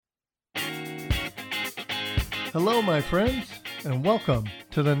Hello, my friends, and welcome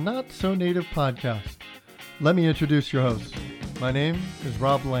to the Not So Native podcast. Let me introduce your host. My name is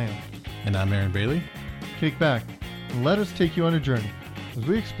Rob Lamb. And I'm Aaron Bailey. Kick back and let us take you on a journey as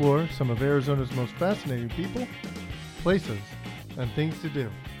we explore some of Arizona's most fascinating people, places, and things to do.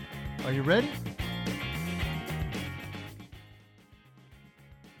 Are you ready?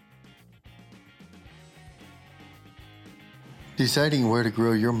 Deciding where to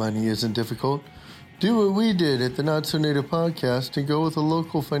grow your money isn't difficult. Do what we did at the Not So Native podcast and go with a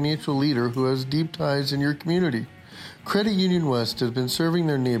local financial leader who has deep ties in your community. Credit Union West has been serving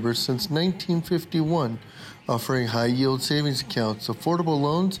their neighbors since 1951, offering high-yield savings accounts, affordable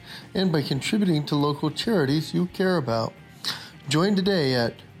loans, and by contributing to local charities you care about. Join today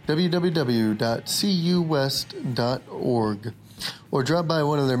at www.cuwest.org or drop by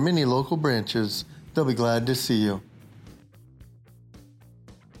one of their many local branches. They'll be glad to see you.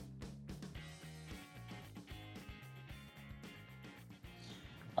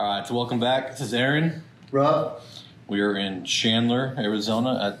 All right, so welcome back. This is Aaron. Rob? We are in Chandler,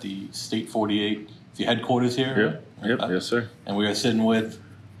 Arizona at the State 48, the headquarters here. Yep, yes, sir. And we are sitting with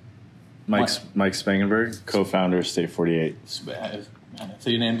Mike Spangenberg, co-founder of State 48. Say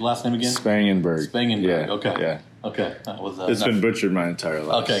your name, last name again? Spangenberg. Spangenberg, Yeah, okay. Yeah. Okay. That was, it's been butchered my entire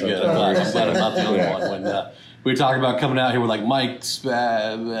life. Okay, so. good. I'm glad I'm not the only one. When we were talking about coming out here with like Mike,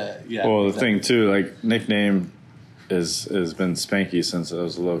 yeah. Well, the thing too, like nickname has been Spanky since I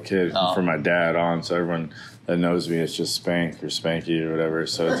was a little kid from my dad on. So everyone that knows me, it's just Spank or Spanky or whatever.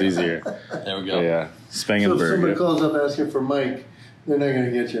 So it's easier. There we go. But yeah, Spangenberg. So if somebody calls up asking for Mike, they're not going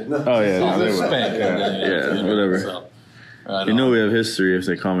to get you. No. Oh yeah, no, they will. Spank. Yeah, whatever. So, right you on. know we have history if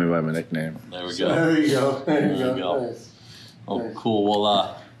they call me by my nickname. There we go. There you go. There you go. Nice. Oh, Nice. cool.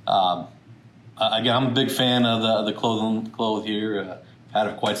 Well, again, I'm a big fan of the clothes here. Had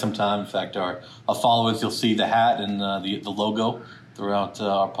it for quite some time. In fact, our followers, you'll see the hat and the logo throughout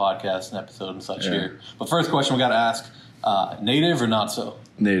our podcast and episode and such here. But first question we got to ask, native or not so?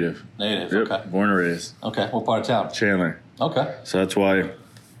 Native. Native, Yep. okay. Born and raised. Okay, what part of town? Chandler. Okay. So that's why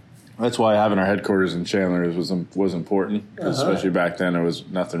having our headquarters in Chandler was important, especially back then. There was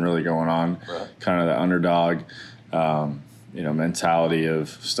nothing really going on. Right. Kind of the underdog, mentality of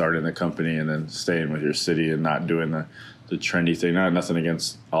starting the company and then staying with your city and not doing the trendy thing. Nothing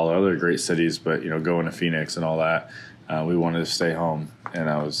against all the other great cities, but going to Phoenix and all that. We wanted to stay home, and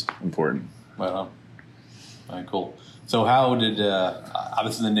that was important. Right on. All right, cool. So how did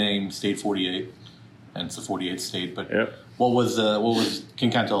obviously the name State 48, and it's the 48th state, but Yep. what was can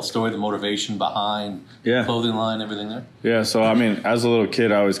you kind of tell a story, the motivation behind the clothing line, everything there? Yeah, so I mean, as a little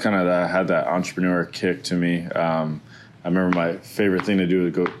kid, I always kind of had that entrepreneur kick to me. I remember my favorite thing to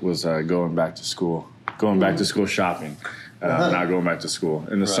do was going back to school shopping. Not going back to school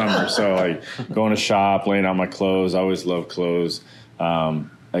in the summer. So like going to shop, laying out my clothes. I always loved clothes.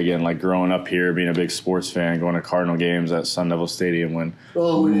 Again, like growing up here, being a big sports fan, going to Cardinal games at Sun Devil Stadium when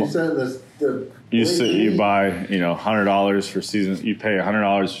you said you buy $100 for season. You pay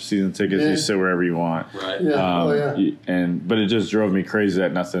 $100 for season tickets. You sit wherever you want. Right. Yeah. But it just drove me crazy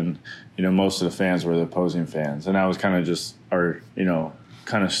that nothing. Most of the fans were the opposing fans, and that was kind of just our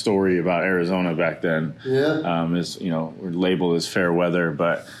kind of story about Arizona back then. Is we're labeled as fair weather,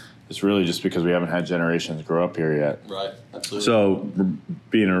 but it's really just because we haven't had generations grow up here yet. Right, absolutely. So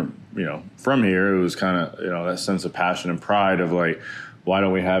being from here, it was kind of that sense of passion and pride of like, why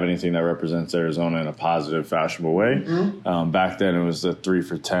don't we have anything that represents Arizona in a positive, fashionable way? Mm-hmm. Back then, it was the 3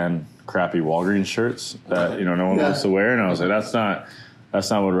 for $10 crappy Walgreens shirts that no one wants to wear, and I was like, that's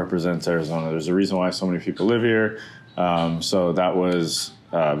not what represents Arizona. There's a reason why so many people live here. So that was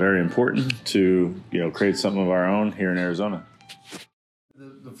very important to create something of our own here in Arizona.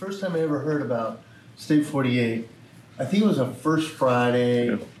 The first time I ever heard about State 48, I think it was a First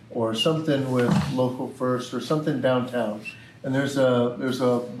Friday or something with Local First or something downtown. And there's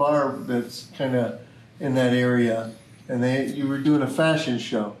a bar that's kind of in that area, and you were doing a fashion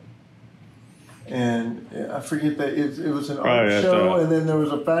show. And I forget that it was an art show, and then there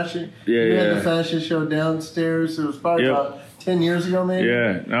was a fashion. You had the fashion show downstairs. It was probably about 10 years ago, maybe.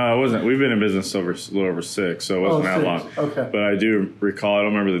 Yeah, no, it wasn't. We've been in business a little over 6, so it wasn't that long. Okay, but I do recall. I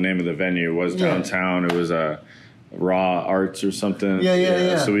don't remember the name of the venue. It was downtown. It was Raw Arts or something.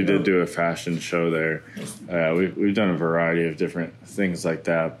 Yeah. So we did do a fashion show there. We've done a variety of different things like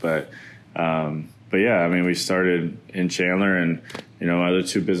that, but yeah, I mean, we started in Chandler, and my other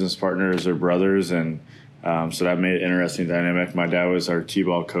 2 business partners are brothers, and so that made it an interesting dynamic. My dad was our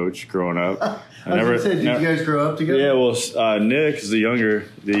T-ball coach growing up. Did you guys grow up together? Yeah, well, Nick is the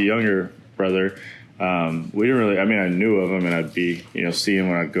younger brother. we didn't really. I mean, I knew of him, and I'd be see him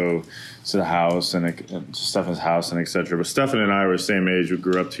when I'd go to the house and Stefan's house and etc. But Stefan and I were the same age. We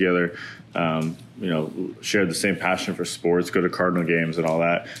grew up together. Shared the same passion for sports. Go to Cardinal games and all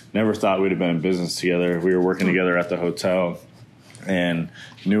that. Never thought we'd have been in business together. We were working together at the hotel, and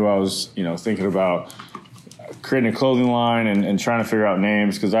knew I was thinking about creating a clothing line and trying to figure out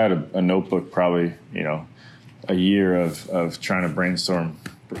names, because I had a notebook probably a year of trying to brainstorm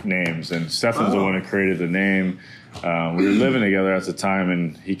names, and Stefan's the one who created the name. We were living together at the time,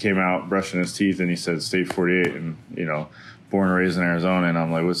 and he came out brushing his teeth, and he said State 48, and born and raised in Arizona, and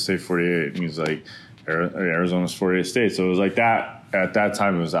I'm like, what's State 48? And he's like, Arizona's 48 states. So it was like that. At that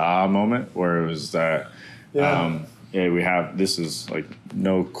time, it was an aha moment where it was that we have, this is like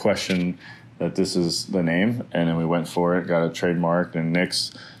no question that this is the name, and then we went for it, got it trademarked, and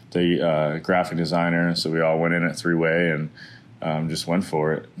Nick's the graphic designer, so we all went in at three-way and just went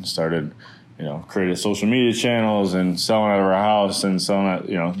for it and started, created social media channels and selling out of our house and selling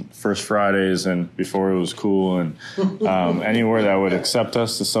at, First Fridays, and before it was cool, and anywhere that would accept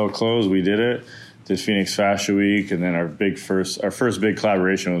us to sell clothes, we did it. Did Phoenix Fashion Week, and then our first big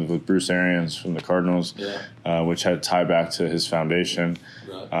collaboration was with Bruce Arians from the Cardinals, which had tie back to his foundation,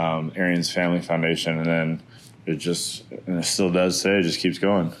 Arians Family Foundation, and then it still does today. It just keeps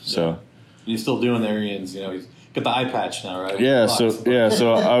going. So he's still doing the Arians. He's got the eye patch now, right? Yeah.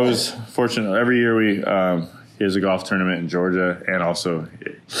 So I was fortunate. Every year he has a golf tournament in Georgia, and also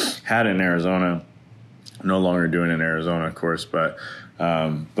had it in Arizona. No longer doing it in Arizona, of course, but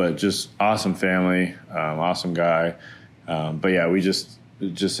just awesome family, awesome guy. But yeah, I was just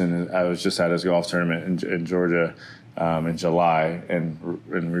at his golf tournament in Georgia in July, and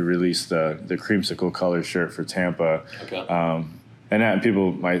we released the creamsicle color shirt for Tampa. Okay. And that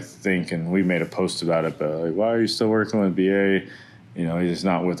people might think, and we made a post about it, but like, why are you still working with BA? He's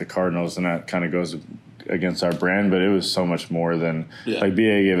not with the Cardinals, and that kind of goes against our brand. But it was so much more than like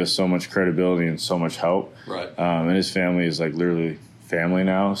BA gave us so much credibility and so much help. Right. And his family is like literally family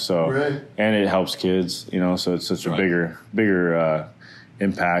now. So and it helps kids, so it's such a bigger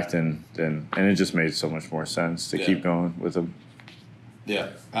impact, and it just made so much more sense to keep going with them. Yeah,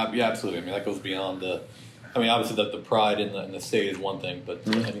 absolutely. I mean, that goes beyond the. I mean, obviously, the pride in the state is one thing, but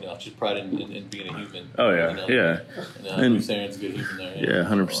just pride in being a human. Oh yeah, And Bruce Arians' a good human there. Yeah,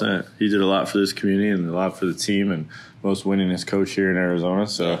 100%. He did a lot for this community and a lot for the team, and most winningest coach here in Arizona.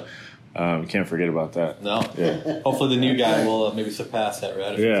 So can't forget about that. No. Yeah. Hopefully, the new guy will maybe surpass that,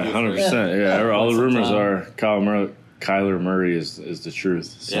 right? 100%. Yeah, all the rumors are Kyler Murray is the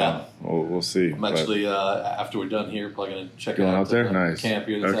truth. So we'll see. I'm actually, after we're done here, probably going to check out there? Nice. Camp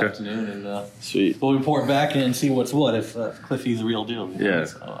here this afternoon. And sweet. We'll report back and see what's what, if Cliffy's the real deal.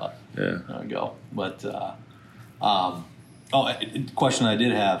 So, there we go. But, a question I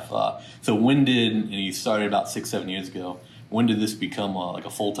did have. So when and you started about 6-7 years ago, when did this become like a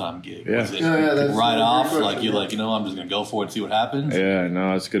full-time gig? Yeah. Was it right off? Like you're like, I'm just going to go for it and see what happens? Yeah,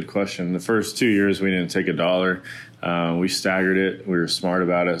 no, that's a good question. The first 2 years, we didn't take a dollar. We staggered it. We were smart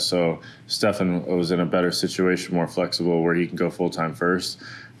about it. So Stefan was in a better situation, more flexible, where he can go full-time first.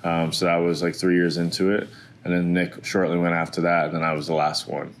 So that was like 3 years into it. And then Nick shortly went after that, and then I was the last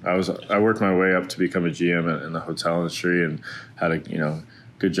one. I worked my way up to become a GM in the hotel industry, and had a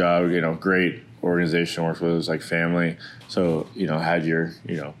good job, great organization to work with. It was like family. So, had your,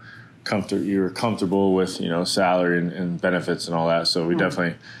 you were comfortable with, salary and benefits and all that. So we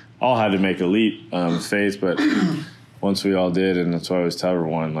definitely all had to make a leap of faith, but once we all did, and that's why I always tell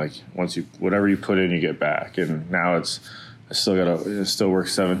everyone, like, whatever you put in, you get back. And now I still work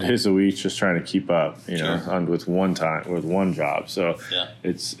 7 days a week, just trying to keep up, with one job. So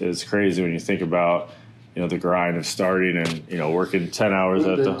it's crazy when you think about, the grind of starting and, working 10 hours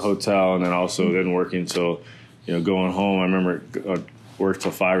at the hotel, and then also then working till, going home. I remember work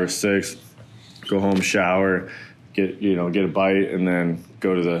till 5 or 6, go home, shower, get a bite, and then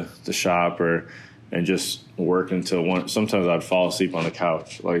go to the shop and just work until 1. Sometimes I'd fall asleep on the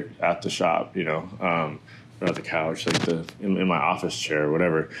couch, like at the shop, not the couch, like in my office chair or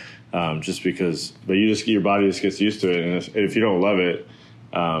whatever, just because. But your body just gets used to it, and if you don't love it,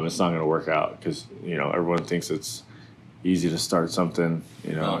 it's not going to work out, because everyone thinks it's easy to start something,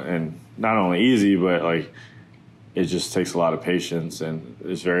 and not only easy, but like it just takes a lot of patience, and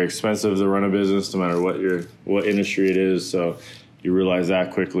it's very expensive to run a business, no matter what industry it is. So you realize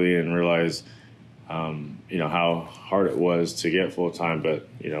that quickly, and realize how hard it was to get full time. But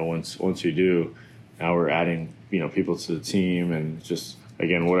once you do, now we're adding people to the team, and just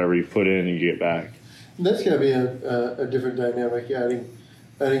again, whatever you put in, you get back. That's got to be a different dynamic,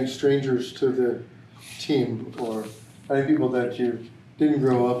 adding strangers to the team, or adding people that you didn't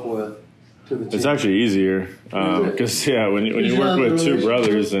grow up with It's actually easier because when you work with two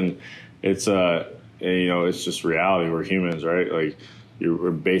brothers and it's it's just reality. We're humans, right? Like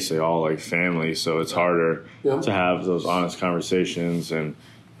we're basically all like family, so it's harder to have those honest conversations. And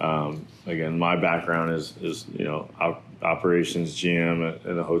again, my background is operations GM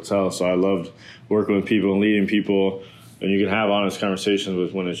at a hotel, so I loved working with people and leading people. And you can have honest conversations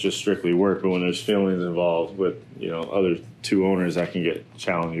with when it's just strictly work, but when there's feelings involved with other two owners, that can get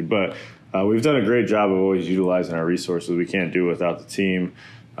challenging. But we've done a great job of always utilizing our resources. We can't do it without the team.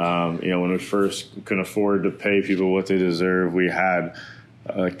 When we first couldn't afford to pay people what they deserve, we had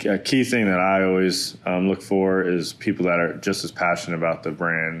a key thing that I always look for is people that are just as passionate about the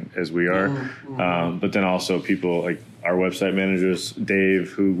brand as we are. But then also people like our website managers,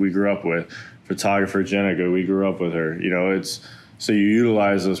 Dave, who we grew up with, photographer Jenica, we grew up with her. So you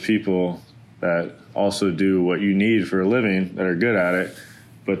utilize those people that also do what you need for a living, that are good at it,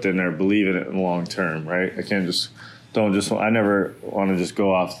 but then they're believing it in the long term, right? I never want to just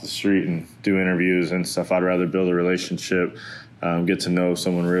go off the street and do interviews and stuff. I'd rather build a relationship, get to know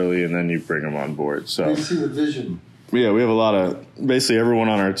someone really, and then you bring them on board. So they see the vision. Yeah, we have a lot of, basically everyone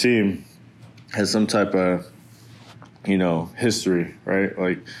on our team has some type of, history, right?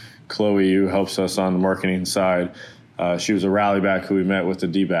 Like Chloe, who helps us on the marketing side, she was a rally back who we met with the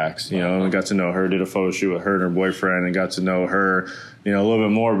D-backs, and we got to know her, did a photo shoot with her and her boyfriend, and got to know her, a little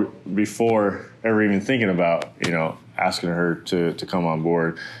bit more before ever even thinking about, asking her to come on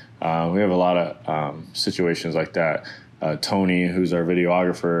board. We have a lot of situations like that. Tony, who's our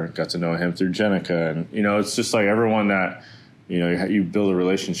videographer, got to know him through Jenica. And, it's just like everyone that, you build a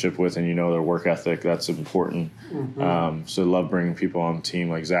relationship with and their work ethic, that's important. So I love bringing people on the team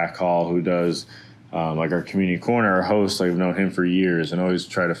like Zach Hall, who does like our community corner, our host. I've known him for years and always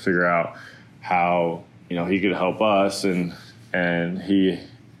try to figure out how, he could help us. And he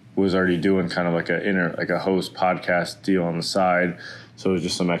was already doing kind of like a host podcast deal on the side. So it was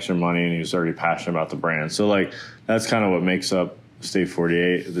just some extra money and he was already passionate about the brand. So like, that's kind of what makes up State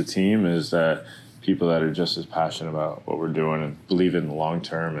 48, the team, is that people that are just as passionate about what we're doing and believe in the long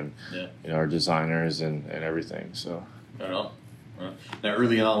term, and our designers and everything. So I don't know. Now,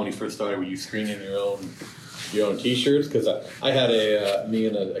 early on when you first started, were you screening your own T-shirts? Because I had me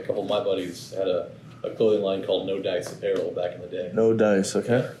and a couple of my buddies had a clothing line called No Dice Apparel back in the day. No Dice,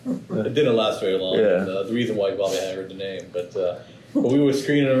 okay. It didn't last very long. Yeah. And, the reason why you probably hadn't heard the name, but we were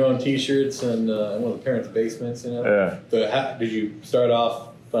screening our own T-shirts in one of the parents' basements. Yeah. So did you start off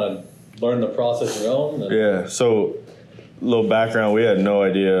learn the process your own? Yeah. So, little background. We had no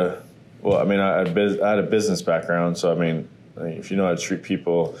idea. Well, I mean, I had a business background, so I mean, if you know how to treat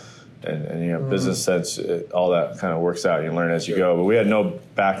people and you have business sense, all that kind of works out. You learn as you go. But we had no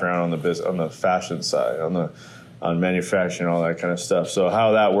background on the fashion side, on manufacturing, all that kind of stuff. So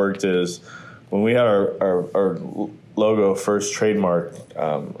how that worked is when we had our logo first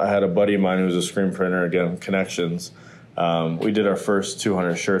trademarked, I had a buddy of mine who was a screen printer, again, connections. We did our first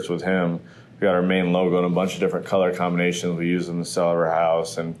 200 shirts with him. We got our main logo in a bunch of different color combinations. We used them to sell at our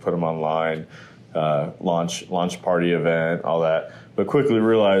house and put them online, launch party event, all that. But quickly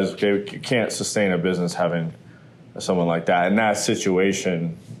realized, okay, you can't sustain a business having someone like that. In that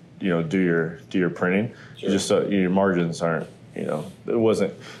situation, do your printing. Sure. You just your margins aren't, it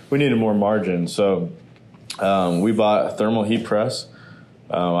wasn't. We needed more margin, so we bought a thermal heat press.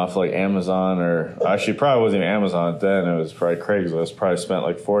 Off like Amazon, or actually probably wasn't even Amazon then. It was probably Craigslist. Probably spent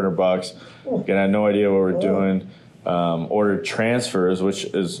like $400. Again, I had no idea what we're doing. Ordered transfers, which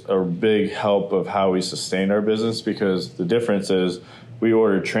is a big help of how we sustained our business, because the difference is we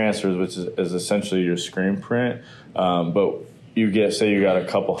ordered transfers, which is essentially your screen print. But you got a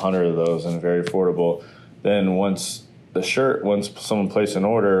couple hundred of those and very affordable. Then once someone placed an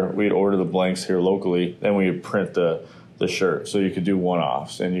order, we'd order the blanks here locally. Then we'd print the shirt, so you could do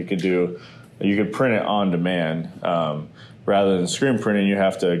one-offs, and you could print it on demand rather than screen printing. You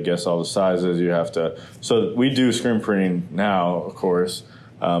have to guess all the sizes. So we do screen printing now, of course,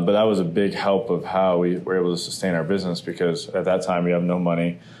 but that was a big help of how we were able to sustain our business, because at that time we have no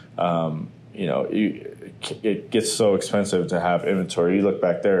money. It gets so expensive to have inventory. You look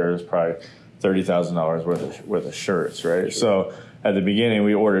back there, it's probably $30,000 worth of shirts, right? Sure. So at the beginning,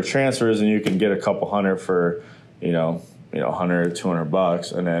 we ordered transfers, and you can get a couple hundred for $100,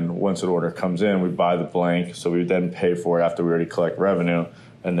 $200, and then once an order comes in, we buy the blank, so we then pay for it after we already collect revenue,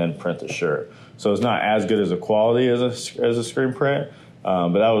 and then print the shirt. So it's not as good as a quality as a screen print,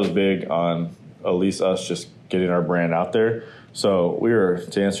 but that was big on at least us just getting our brand out there. So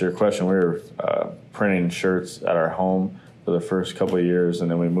to answer your question, we were printing shirts at our home for the first couple of years, and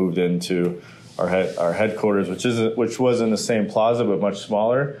then we moved into our headquarters, which was in the same plaza but much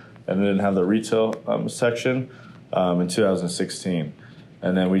smaller. and it didn't have the retail section in 2016.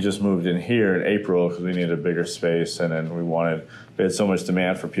 And then we just moved in here in April because we needed a bigger space, and then we had so much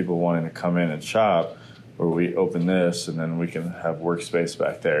demand for people wanting to come in and shop, where we open this, and then we can have workspace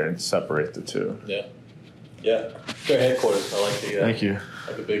back there and separate the two. Yeah. Their headquarters. I like the. Thank you.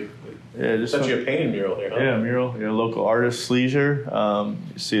 Like a big. Yeah, just essentially a painted mural here, huh? Yeah, mural. Local artist Sleasier.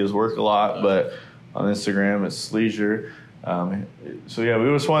 You see his work a lot, but on Instagram it's Sleasier. So yeah, we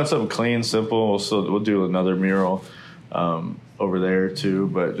just wanted something clean, simple. We'll do another mural over there too,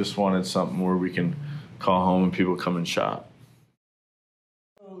 but just wanted something where we can call home and people come and shop.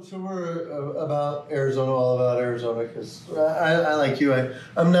 So we're all about Arizona, because I like you.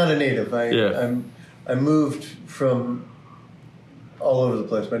 I'm not a native. I moved from all over the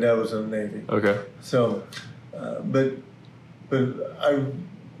place. My dad was in the Navy. Okay. So, but I,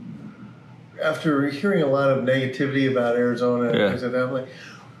 after hearing a lot of negativity about Arizona and things like that, I'm like,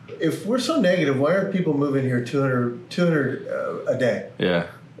 if we're so negative, why aren't people moving here 200 a day? Yeah.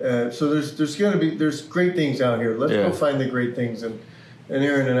 So there's great things out here. Let's go find the great things. And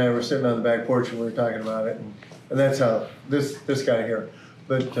Aaron and I were sitting on the back porch and we were talking about it, and that's how this guy here.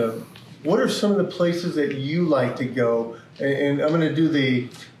 But what are some of the places that you like to go? And I'm going to do the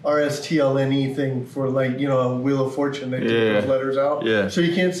RSTLNE thing for, like, Wheel of Fortune. They take those letters out. Yeah. So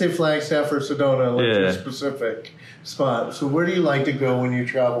you can't say Flagstaff or Sedona unless you're a specific spot. So where do you like to go when you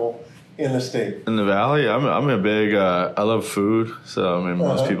travel in the state? In the Valley, I'm a big. I love food, so I mean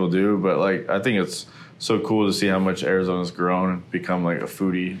most people do, but like I think it's so cool to see how much Arizona's grown and become like a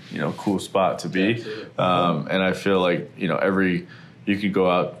foodie, cool spot to be. And I feel like you could go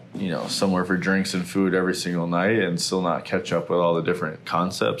out, somewhere for drinks and food every single night and still not catch up with all the different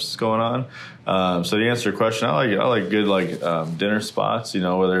concepts going on. So to answer your question, I like good dinner spots,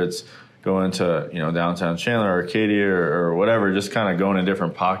 whether it's going to, downtown Chandler, Arcadia or whatever, just kind of going in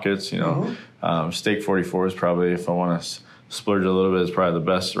different pockets, Steak 44 is probably, if I want to splurge a little bit, is probably the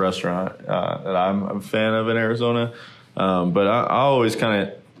best restaurant that I'm a fan of in Arizona. But I always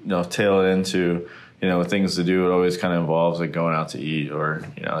kind of, tail it into, things to do. It always kind of involves like going out to eat, or,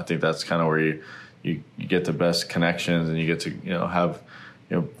 I think that's kind of where you get the best connections, and you get to, have,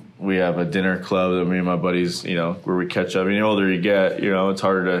 we have a dinner club that me and my buddies, where we catch up. And the older you get, it's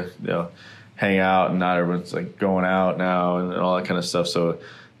harder to, hang out, and not everyone's like going out now and all that kind of stuff. So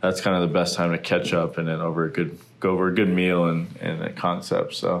that's kind of the best time to catch up, and then go over a good meal and a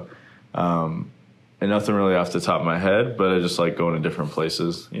concept. So, and nothing really off the top of my head, but I just like going to different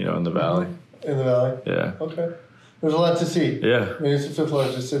places, in the Valley. In the Valley? Yeah. Okay. There's a lot to see. Yeah. I mean, it's the fifth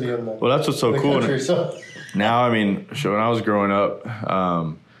largest city in the Well, that's what's so cool. Country, so. Now, I mean, when I was growing up,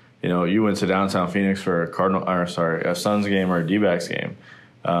 you went to downtown Phoenix for a Suns game or a D-backs game.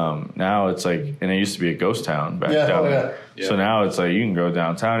 Now it's like, and it used to be a ghost town back down there. Yeah. So now it's like you can go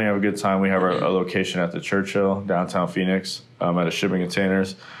downtown, you have a good time. We have a location at the Churchill, downtown Phoenix, at a shipping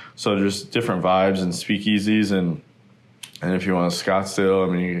containers. So there's different vibes and speakeasies, and if you want to Scottsdale,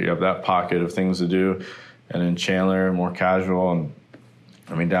 I mean, you have that pocket of things to do. And in Chandler, more casual, and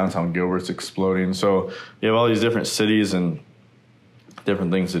I mean, downtown Gilbert's exploding. So you have all these different cities and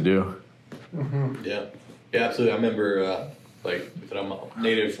different things to do. Mm-hmm. Yeah, absolutely. I remember, I'm a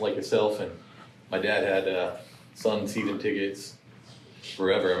native like yourself, and my dad had Sun season tickets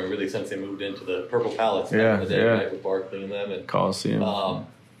forever. I mean, really since they moved into the Purple Palace back in the day, right, with Barkley and them. And Coliseum.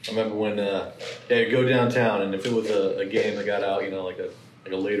 I remember when you'd go downtown, and if it was a game that got out, like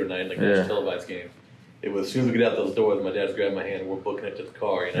a later night, like a televised game, it was as soon as we get out those doors, my dad's grabbing my hand, and we're booking it to the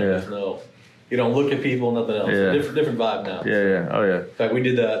car. There's no, you don't look at people, nothing else. Different vibe now. Oh yeah. In fact, we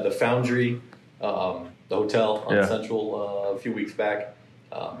did the Foundry, the hotel on Central a few weeks back.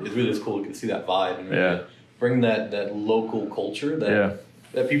 It was really just cool to see that vibe and really bring that local culture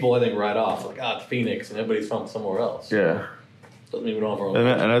that people I think write off, like it's Phoenix and everybody's from somewhere else. Yeah. Doesn't even know our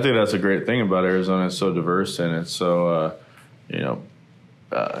and I think that's a great thing about Arizona. It's so diverse, and it's so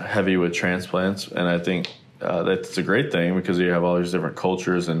heavy with transplants, and I think that's a great thing because you have all these different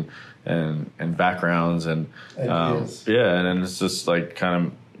cultures and backgrounds and and then it's just like kind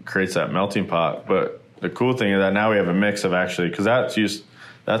of creates that melting pot. But the cool thing is that now we have a mix of actually, because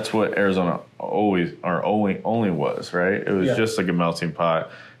that's what Arizona only was, right? It was just like a melting pot.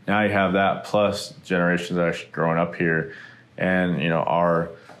 Now you have that plus generations actually growing up here, and our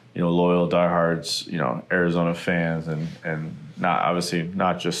loyal diehards, Arizona fans, and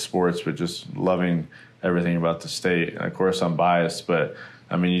not just sports, but just loving everything about the state. And of course, I'm biased, but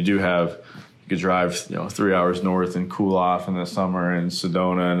I mean, you could drive 3 hours north and cool off in the summer in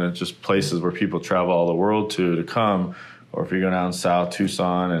Sedona, and it's just places where people travel all the world to come, or if you're going down south,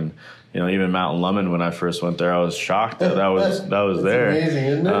 Tucson, and even Mountain Lemon. When I first went there, I was shocked that was there. Amazing,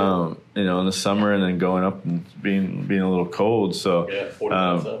 isn't it? In the summer, and then going up and being a little cold. So 40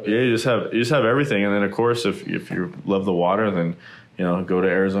 minutes up, you just have everything. And then of course, if you love the water, then go to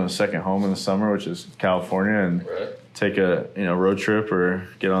Arizona's second home in the summer, which is California, and take a road trip or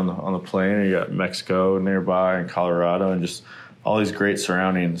get on the plane. Or you got Mexico nearby and Colorado, and just all these great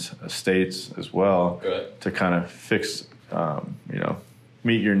surrounding states as well to kind of fix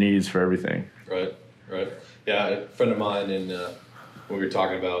meet your needs for everything. Right. Yeah, a friend of mine, and when we were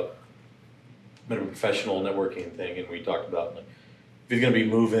talking about a professional networking thing, and we talked about like if he's going to be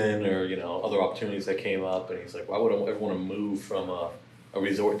moving or other opportunities that came up, and he's like, why would I ever want to move from a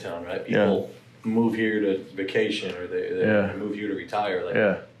resort town, right? People move here to vacation, or they move here to retire. Like,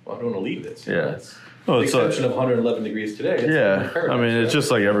 well, I don't want to leave this. That's the exception of 111 degrees today. It's I mean, it's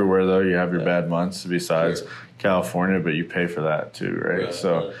just like everywhere, though. You have your bad months besides California, but you pay for that too, right?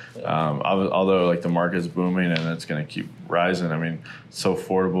 So, although like the market's booming and it's going to keep rising, I mean, it's so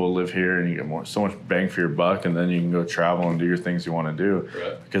affordable to live here, and you get so much bang for your buck, and then you can go travel and do your things you want to do.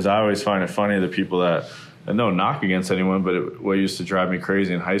 Because I always find it funny, the people that, and no knock against anyone, but what used to drive me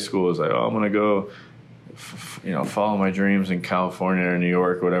crazy in high school is like, oh, I'm going to go follow my dreams in California or New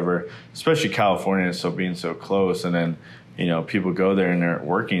York or whatever, especially California, so being so close. And then, people go there and they're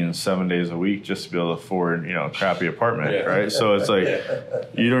working 7 days a week just to be able to afford, a crappy apartment, right? So it's like,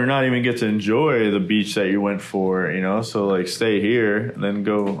 you do not even get to enjoy the beach that you went for, so like stay here and then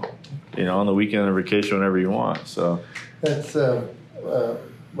go, on the weekend or vacation whenever you want. So that's, my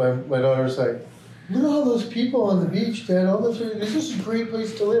daughter's like, look at all those people on the beach, Dad. This is a great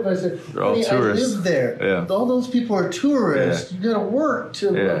place to live. I said, honey, I live there. Yeah. All those people are tourists. You got to work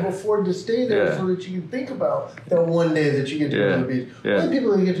to afford to stay there so that you can think about that one day that you get to go to the beach. Only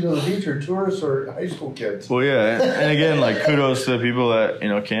people that get to go to the beach are tourists or high school kids. Well, and again, like kudos to the people that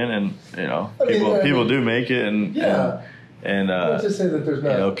can, and people do make it, and not to say that there's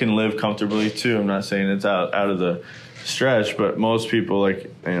not can live comfortably too. I'm not saying it's out of the stretch, but most people, like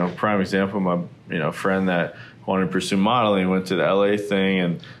prime example, my friend that wanted to pursue modeling went to the LA thing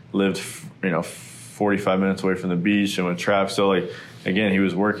and lived 45 minutes away from the beach and went traffic. So like again, he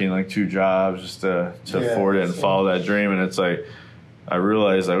was working like 2 jobs just to afford it and follow that dream. And it's like I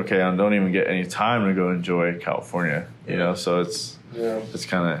realized like, okay, I don't even get any time to go enjoy California, so it's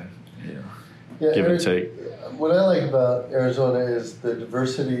kind of give and take. What I like about Arizona is the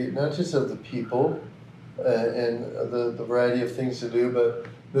diversity, not just of the people and the variety of things to do, but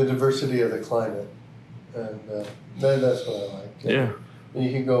the diversity of the climate, and that's what I like. Yeah, and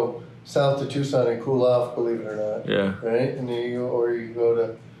you can go south to Tucson and cool off, believe it or not. Yeah, right. And then you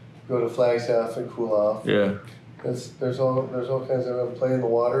go to Flagstaff and cool off. Yeah, there's all kinds of play in the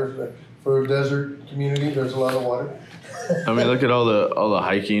water for a desert community. There's a lot of water. I mean, look at all the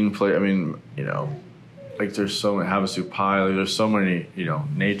hiking play. I mean, like there's so many Havasu Pi. Like, there's so many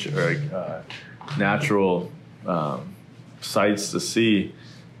nature natural sights to see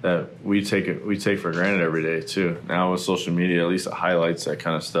that we take for granted every day too. Now with social media, at least it highlights that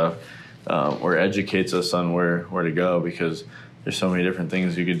kind of stuff, or educates us on where to go, because there's so many different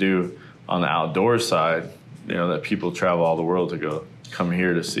things you could do on the outdoor side, that people travel all the world to come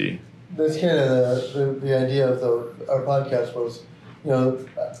here to see. That's kind of the idea of our podcast was,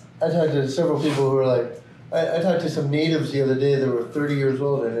 I talked to several people who were like, I talked to some natives the other day that were 30 years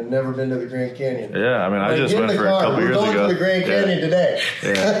old and had never been to the Grand Canyon. Yeah, I mean, I just went for a couple years ago. We're going to the Grand Canyon today.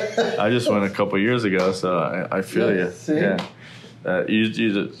 Yeah, I just went a couple years ago, so I feel you. See? Yeah, you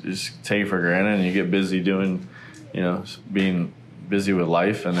just take it for granted, and you get busy doing, being busy with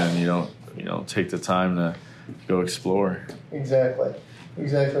life, and then you don't take the time to go explore. Exactly.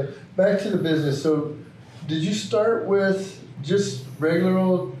 Back to the business. So, did you start with just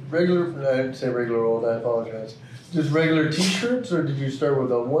regular, I didn't say regular old, I apologize. Just regular T-shirts, or did you start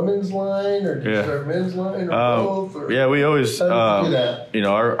with a women's line, or did you start men's line, or both? Or yeah, we always, how did you do that?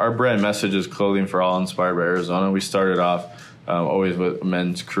 Our brand message is clothing for all inspired by Arizona. We started off always with a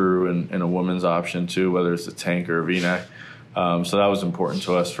men's crew and a woman's option too, whether it's a tank or a V-neck. So that was important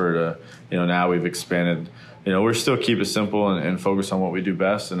to us now we've expanded. We're still keep it simple and focus on what we do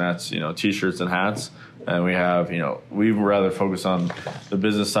best, and that's, T-shirts and hats. And we have, we'd rather focus on the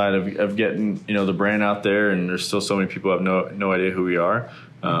business side of getting, the brand out there. And there's still so many people who have no idea who we are.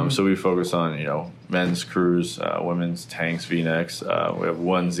 So we focus on, men's crews, women's tanks, V-necks. We have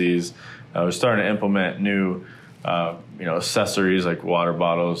onesies. We're starting to implement new, accessories like water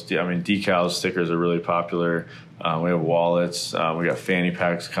bottles. Decals, stickers are really popular. We have wallets. We got fanny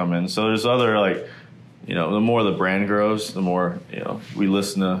packs coming. So there's other, the more the brand grows, the more, we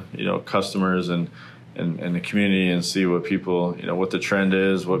listen to, customers and in the community and see what people, what the trend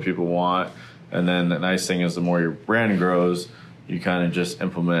is, what people want. And then the nice thing is the more your brand grows, you kind of just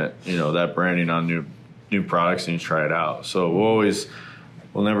implement, that branding on new products and you try it out. So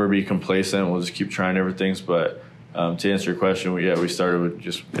we'll never be complacent. We'll just keep trying different things. But to answer your question, we started with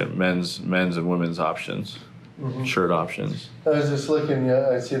just men's and women's options, shirt options. I was just looking,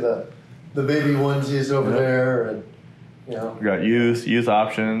 I see the baby onesies over there, and we got youth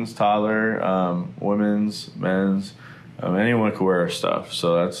options, toddler, women's, men's. Anyone could wear our stuff,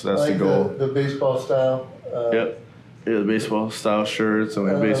 so that's the goal. The baseball style. Yep. Yeah, the baseball style shirts, and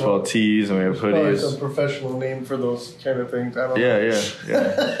we have baseball tees, and we have hoodies. Probably some professional name for those kind of things. I don't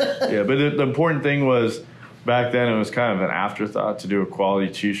know. Yeah. But the important thing was back then it was kind of an afterthought to do a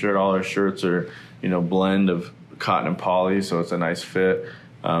quality T-shirt. All our shirts are blend of cotton and poly, so it's a nice fit.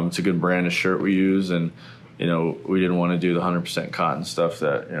 It's a good brand of shirt we use, and we didn't want to do the 100% cotton stuff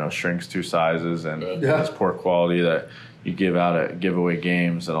that shrinks 2 sizes and it's poor quality that you give out at giveaway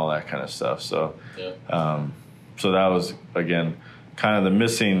games and all that kind of stuff. So, so that was again kind of the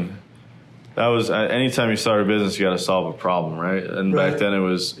missing. That was anytime you start a business, you got to solve a problem, right? And back then it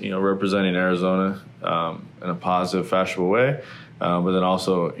was representing Arizona in a positive, fashionable way, but then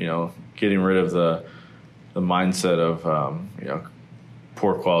also getting rid of the mindset of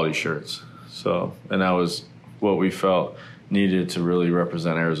poor quality shirts. So, and that was what we felt needed to really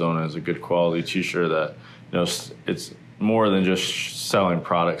represent Arizona as a good quality T-shirt that, it's more than just selling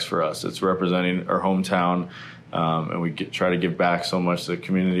products for us. It's representing our hometown, and we try to give back so much to the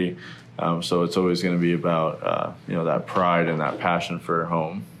community. So it's always going to be about, that pride and that passion for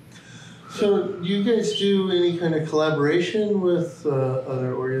home. So do you guys do any kind of collaboration with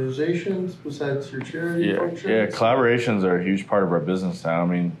other organizations besides your charity functions? Yeah, collaborations are a huge part of our business now. I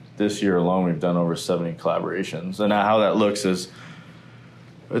mean, this year alone, we've done over 70 collaborations. And how that looks is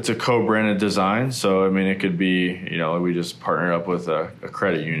it's a co-branded design. So, I mean, it could be, we just partnered up with a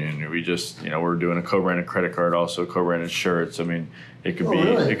credit union. We just, we're doing a co-branded credit card, also co-branded shirts. I mean, it could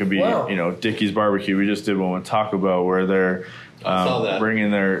be, Dickey's Barbecue. We just did one with Taco Bell where they're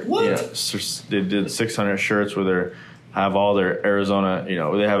bringing their, they did 600 shirts where they have all their Arizona,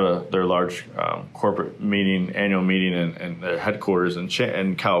 they have their large corporate annual meeting in their headquarters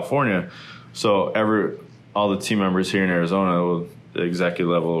in California. So all the team members here in Arizona, the executive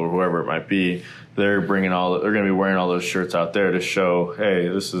level or whoever it might be, they're going to be wearing all those shirts out there to show, hey,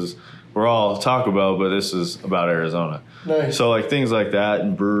 we're all Taco Bell, but this is about Arizona. Nice. So like things like that,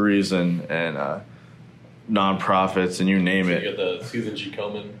 and breweries and nonprofits and you name it. You got the Susan G.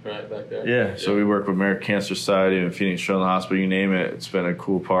 Komen right back there. Yeah. So we work with American Cancer Society and Phoenix Children's Hospital. You name it. It's been a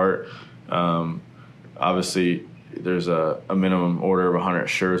cool part. Obviously, there's a minimum order of 100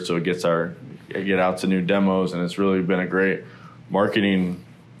 shirts, so it get out to new demos, and it's really been a great marketing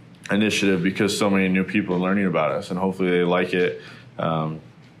initiative because so many new people are learning about us, and hopefully they like it.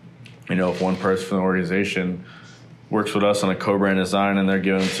 If one person from the organization works with us on a co-brand design and they're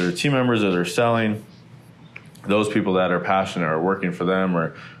giving it to their team members or they're selling, those people that are passionate are working for them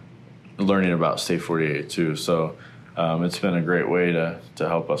or learning about State 48 too. So it's been a great way to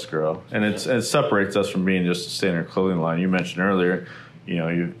help us grow. And it separates us from being just a standard clothing line. You mentioned earlier,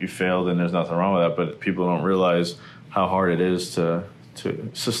 you failed and there's nothing wrong with that, but people don't realize how hard it is to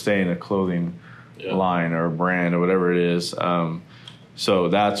sustain a clothing line or a brand or whatever it is. So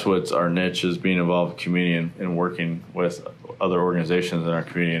that's what's our niche, is being involved in the community and working with other organizations in our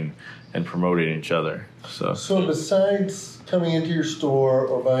community and promoting each other. So besides coming into your store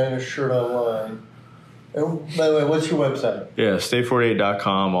or buying a shirt online, and by the way, what's your website? Yeah,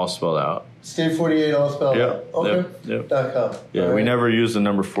 state48.com, all spelled out. State48, all spelled out? Okay. Yep. .com. Yeah, all we right. never use the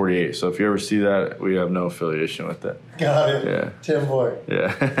number 48, so if you ever see that, we have no affiliation with it. Got it. Yeah. Tim Boyd.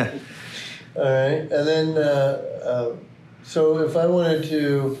 Yeah. All right. And then, so if I wanted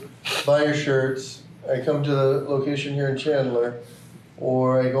to buy your shirts, I come to the location here in Chandler,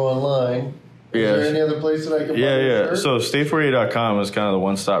 or I go online. Is there any other place that I can buy your shirt? So state48.com is kind of the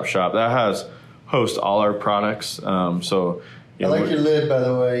one-stop shop. That hosts all our products. I like your lid, by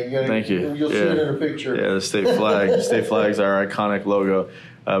the way. Thank you. You'll see it in a picture. Yeah, the state flag. State flag's our iconic logo.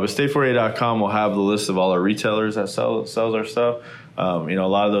 But state48.com will have the list of all our retailers that sells our stuff. A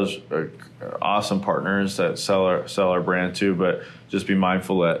lot of those are awesome partners that sell our brand too. But just be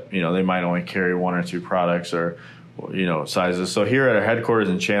mindful that they might only carry 1 or 2 products or sizes. So here at our headquarters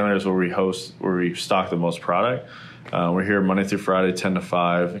in Chandler is where we stock the most product. We're here Monday through Friday, 10 to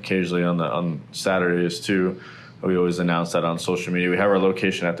 5. Occasionally on Saturdays too. We always announce that on social media. We have our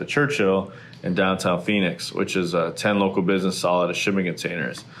location at the Churchill in downtown Phoenix, which is 10 local business all out of shipping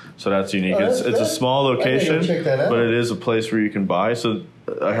containers. So that's unique. It's a small location, but it is a place where you can buy. So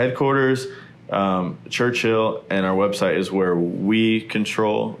headquarters, Churchill and our website is where we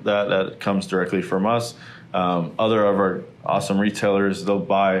control that. That comes directly from us. Other of our awesome retailers, they'll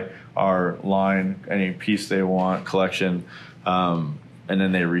buy our line, any piece they want, collection, and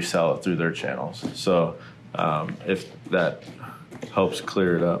then they resell it through their channels. So if that helps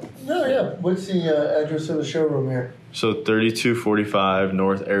clear it up. No, yeah. What's the address of the showroom here? So 3245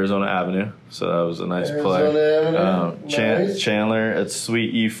 North Arizona Avenue. So that was a nice play. Arizona Avenue. Nice. Chandler, it's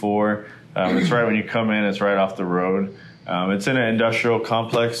Suite E4. It's right when you come in. It's right off the road. It's in an industrial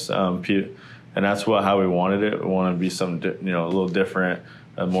complex, and that's how we wanted it. We wanted to be something, a little different,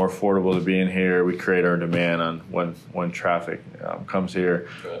 more affordable to be in here. We create our demand on when traffic comes here.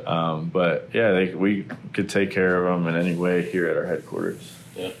 But yeah, we could take care of them in any way here at our headquarters.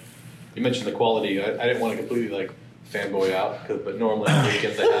 Yeah, you mentioned the quality. I didn't want to completely fanboy out, but normally on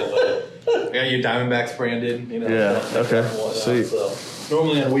weekends they have your Diamondbacks branded. Yeah. Okay. Sweet. So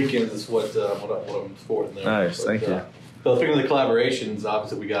normally on weekends is what I'm sporting there. Nice. Thank you. So speaking of the collaborations,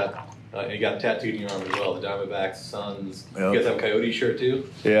 obviously we got. You got tattooed in your arm as well, the Diamondbacks, Suns. Yep. You guys have a Coyote shirt too?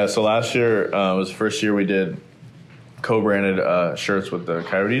 Yeah, so last year was the first year we did co-branded shirts with the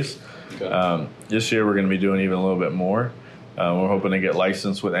Coyotes. Okay. This year we're going to be doing even a little bit more. We're hoping to get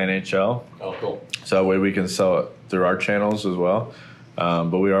licensed with NHL. Oh, cool. So that way we can sell it through our channels as well.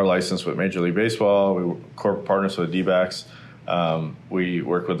 But we are licensed with Major League Baseball. We corporate partners with D-backs. We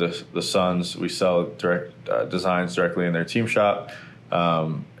work with the Suns. We sell direct designs directly in their team shop.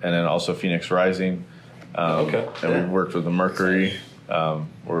 And then also Phoenix Rising. And we've worked with the Mercury.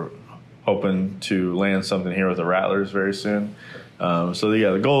 We're hoping to land something here with the Rattlers very soon. So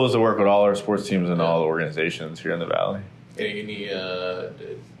the goal is to work with all our sports teams and all the organizations here in the Valley. Any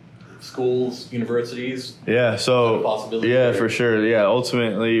schools, universities? Yeah, so for sure. Yeah,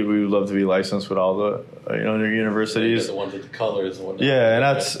 ultimately we would love to be licensed with all the universities. The ones with the colors and whatnot. Yeah,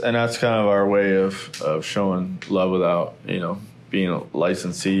 and that's kind of our way of showing love without being a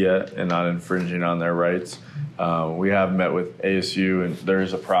licensee yet and not infringing on their rights. We have met with ASU, and there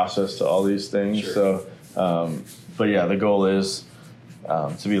is a process to all these things. Sure. So, but yeah, the goal is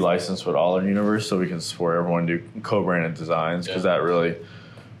to be licensed with all our universe so we can support everyone do co-branded designs, because that really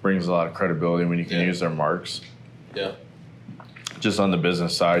brings a lot of credibility when you can use their marks. Yeah. Just on the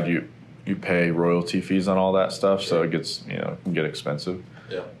business side, you pay royalty fees on all that stuff, so it gets can get expensive.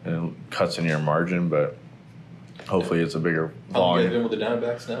 Yeah. And it cuts into your margin, but hopefully it's a bigger volume. How long have you been with the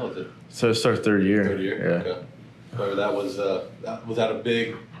Diamondbacks now? Is it? So it's our third year. Yeah. Okay. Whether that was that a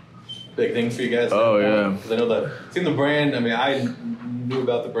big thing for you guys? Oh yeah. Because I know that seemed the brand. I mean, I knew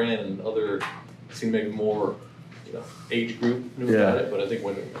about the brand, and other seemed maybe more age group knew about it. But I think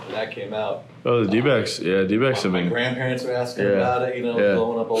when that came out, the D-backs, D-backs have been. My grandparents were asking about it.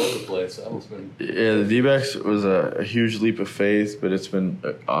 Blowing up all over the place. That must have been. Yeah, the D-backs was a huge leap of faith, but it's been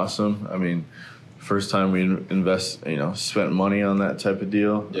awesome. I mean, first time we spent money on that type of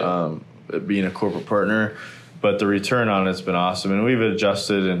deal. Yeah. Being a corporate partner. But the return on it's been awesome, and we've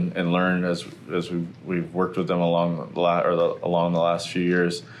adjusted and learned as we've worked with them along the last few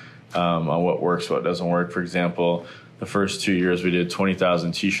years on what works, what doesn't work. For example, the first 2 years we did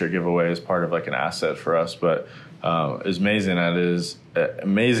 20,000 T-shirt giveaway as part of an asset for us. But as amazing as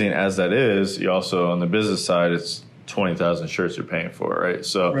that is, you also on the business side, it's 20,000 shirts you're paying for, right?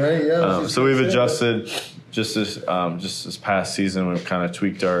 So so we've adjusted just this past season. We've kind of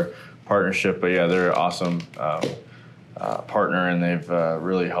tweaked our partnership, but yeah, they're an awesome partner, and they've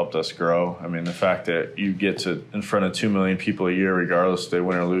really helped us grow. I mean, the fact that you get to in front of 2 million people a year, regardless if they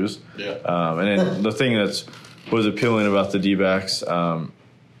win or lose. Yeah. And then the thing that was appealing about the D-backs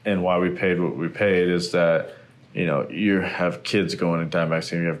and why we paid what we paid is that you have kids going to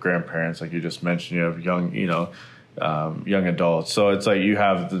Diamondbacks, and you have grandparents, like you just mentioned. You have young adults. So it's you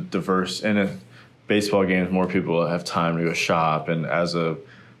have the diverse. And in baseball games, more people have time to go shop, and as a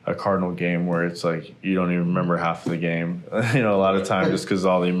Cardinal game where it's you don't even remember half of the game, a lot of time just because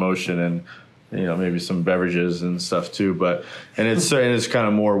all the emotion and maybe some beverages and stuff too. But it's kind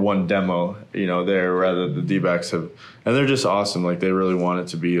of more one demo there, rather the D-backs have, and they're just awesome. They really want it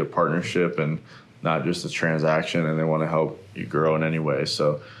to be a partnership and not just a transaction, and they want to help you grow in any way.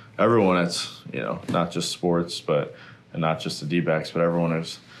 So everyone that's not just sports, and not just the D-backs, but everyone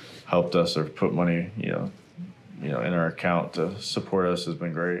who's helped us or put money in our account to support us has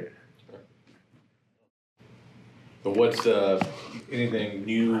been great. But what's anything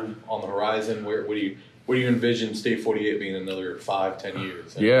new on the horizon? Where do you envision State 48 being in another 5-10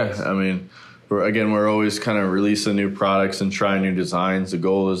 years? Yeah, I mean, we're always kind of releasing new products and trying new designs. The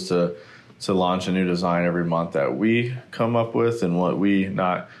goal is to launch a new design every month that we come up with, and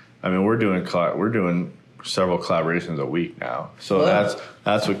we're doing several collaborations a week now. So Wow.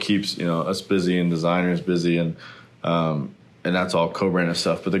 that's what keeps us busy and designers busy, and that's all co-branded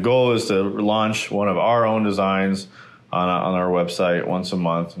stuff. But the goal is to launch one of our own designs on our website once a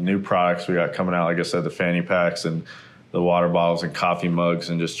month. New products we got coming out, like I said, the fanny packs and the water bottles and coffee mugs,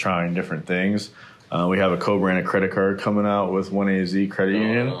 and just trying different things. We have a co-branded credit card coming out with 1AZ Credit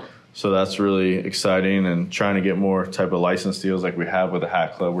Union. So that's really exciting, and trying to get more type of license deals like we have with the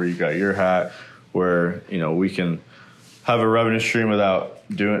Hat Club, where you got your hat, where we can have a revenue stream without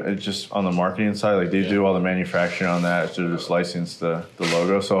doing it just on the marketing side. Like they do all the manufacturing on that to just license the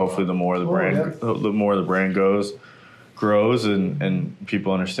logo. So hopefully the more the brand grows and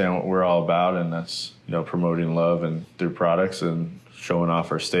people understand what we're all about, and that's promoting love and through products and showing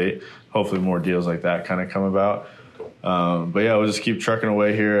off our state. Hopefully more deals like that kind of come about. But yeah, we'll just keep trucking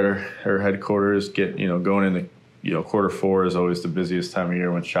away here at our headquarters. Going into Q4 is always the busiest time of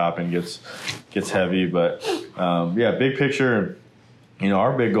year when shopping gets heavy. But yeah, big picture,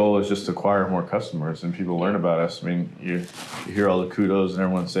 our big goal is just to acquire more customers and people learn about us. I mean, you hear all the kudos and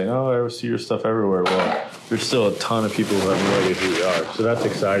everyone's saying, "Oh, I see your stuff everywhere." Well, there's still a ton of people who have no idea who we are. So that's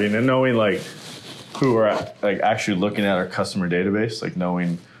exciting, and knowing who are actually looking at our customer database,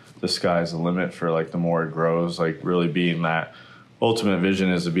 knowing the sky's the limit for the more it grows, really being that ultimate vision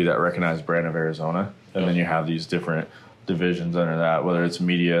is to be that recognized brand of Arizona. And then you have these different divisions under that, whether it's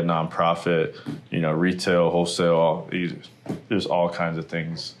media, nonprofit, retail, wholesale. There's all kinds of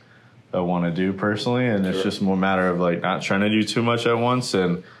things I want to do personally, and it's just more matter of not trying to do too much at once,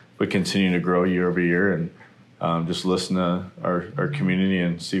 but continue to grow year over year, and just listen to our community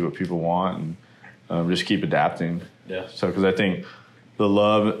and see what people want, and just keep adapting. Yeah. So because I think the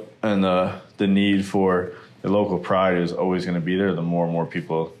love and the need for the local pride is always going to be there. The more and more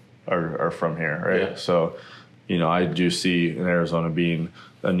people are from here, right? Yeah. So, I do see in Arizona being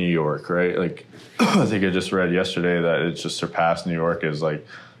a New York, right? I think I just read yesterday that it's just surpassed New York as the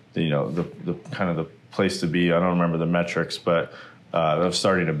kind of the place to be. I don't remember the metrics, but of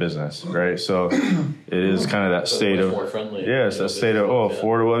starting a business, right? So it is kind of that state of more friendly. Yeah, it's that state of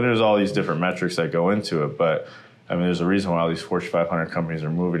affordable. And there's all these different metrics that go into it, but I mean, there's a reason why all these Fortune 500 companies are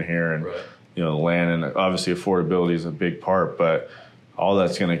moving here, and the land, and obviously affordability is a big part, but all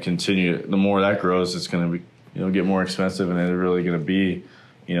that's going to continue. The more that grows, it's going to be, get more expensive, and it's really going to be,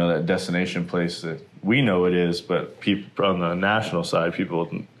 that destination place that we know it is, but people on the national side, people,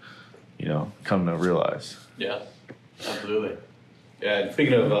 come to realize. Yeah, absolutely. Yeah, and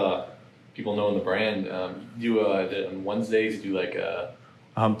speaking of people knowing the brand, you on Wednesdays you do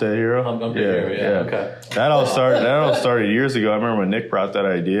Hump Day Hero? Hump Day Hero, yeah. Okay. That all started years ago. I remember when Nick brought that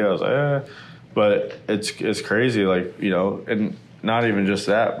idea, I was like, But it's crazy, and not even just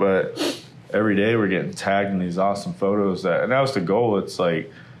that, but every day we're getting tagged in these awesome photos and that was the goal. It's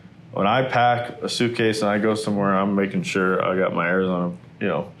when I pack a suitcase and I go somewhere, I'm making sure I got my Arizona,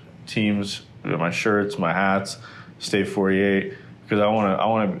 teams, my shirts, my hats, State 48, because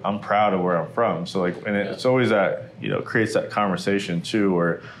I'm proud of where I'm from. So it's always that, creates that conversation too,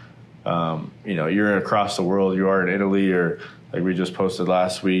 where, you're across the world, you are in Italy, or we just posted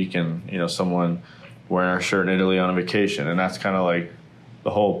last week, and, someone wearing our shirt in Italy on a vacation. And that's kind of the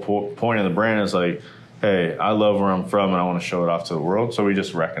whole point of the brand is hey, I love where I'm from and I want to show it off to the world. So we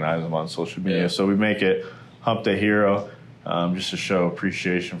just recognize them on social media. Yeah. So we make it Hump Day Hero, just to show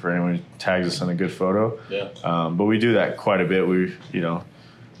appreciation for anyone who tags us in a good photo. Yeah. But we do that quite a bit. We,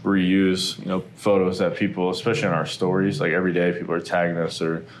 reuse, photos that people, especially in our stories, every day people are tagging us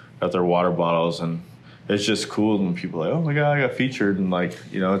or got their water bottles, and it's just cool when people are oh my God, I got featured, and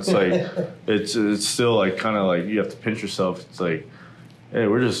it's it's still kind of you have to pinch yourself. It's hey,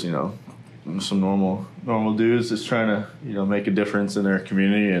 we're just, some normal dudes just trying to, make a difference in their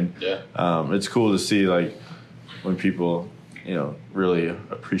community, and it's cool to see when people, really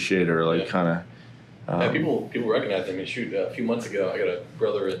appreciate it, or kind of. People recognize them. I mean, shoot, a few months ago, I got a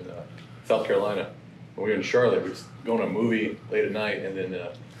brother in South Carolina. When we were in Charlotte, we was going to a movie late at night, and then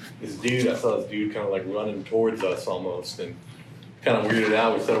I saw this dude kind of running towards us almost, and kind of weirded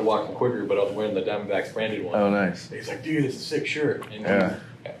out. We started walking quicker, but I was wearing the Diamondbacks branded one. Oh, nice. And he's like, dude, it's a sick shirt. And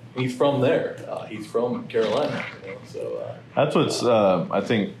he's from there. He's from Carolina. So that's what's, I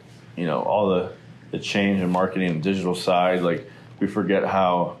think, all the change in marketing and digital side, we forget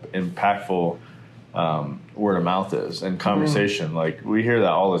how impactful word of mouth is and conversation. We hear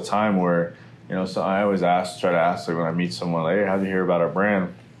that all the time where, so I always try to ask when I meet someone, hey, how'd you hear about our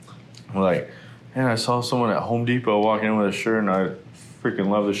brand? I'm man, I saw someone at Home Depot walking in with a shirt, and I freaking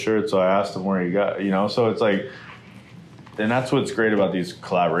love the shirt, so I asked him where he got, so it's and that's what's great about these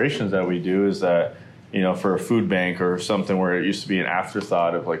collaborations that we do is that, for a food bank or something where it used to be an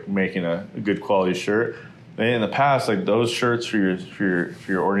afterthought of making a good quality shirt, in the past, like those shirts for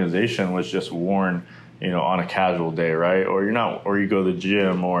your organization was just worn, on a casual day, right? Or you go to the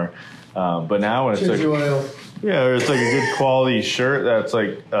gym, or but now it's like, yeah, it's like a good quality shirt that's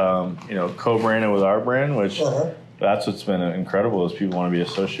like co-branded with our brand, which that's what's been incredible is people want to be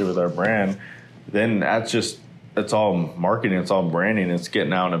associated with our brand. Then it's all marketing, it's all branding, it's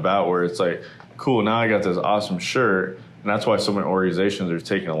getting out and about where it's like, cool, now I got this awesome shirt, and that's why so many organizations are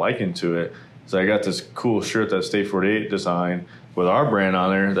taking a liking to it. So I got this cool shirt that State 48 designed with our brand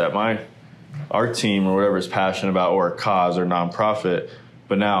on there that our team or whatever is passionate about, or a cause or nonprofit,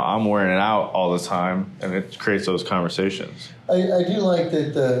 but now I'm wearing it out all the time, and it creates those conversations. I do like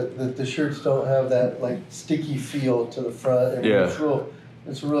that the shirts don't have that like sticky feel to the front. I mean,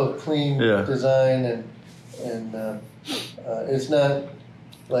 it's a real clean design, and it's not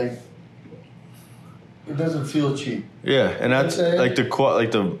like, it doesn't feel cheap. Yeah, and that's and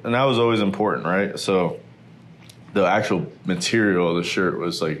that was always important, right? So the actual material of the shirt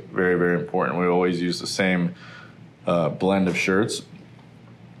was like very, very important. We always use the same blend of shirts.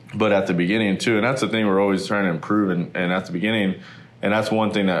 But at the beginning too, and that's the thing we're always trying to improve, and at the beginning, and that's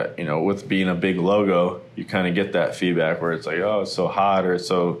one thing that, with being a big logo, you kind of get that feedback where it's like, oh, it's so hot, or it's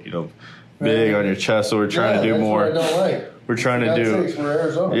so, big on your chest. So we're trying to do more. What I don't like. We're trying to do. We're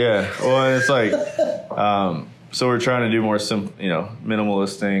Arizona. Yeah, well, and it's like, so we're trying to do more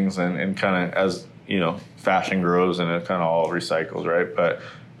minimalist things, and kind of as fashion grows, and it kind of all recycles, right? But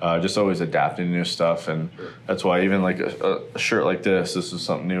just always adapting to new stuff, and that's why even like a shirt like this is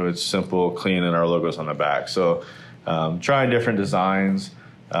something new. It's simple, clean, and our logo's on the back. So trying different designs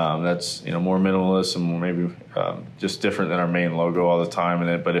that's more minimalist and maybe just different than our main logo all the time in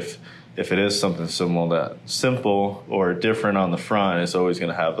it. But if it is something simple or different on the front, it's always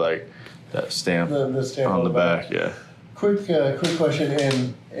going to have like that stamp, the stamp on the back. Yeah. Quick question,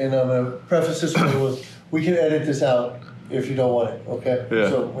 and I'm gonna preface this one with, we can edit this out if you don't want it, okay? Yeah.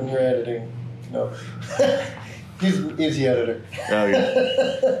 So when you're editing, no. He's the editor. Oh,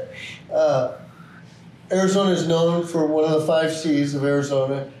 yeah. Arizona is known for one of the 5 C's of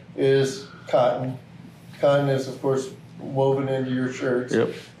Arizona is cotton. Cotton is, of course, woven into your shirts.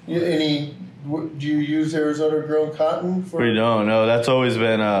 Yep. Do you use Arizona-grown cotton? We don't. No, that's always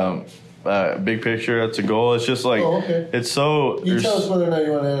been big picture. That's a goal. It's just like, it's so. You tell us whether or not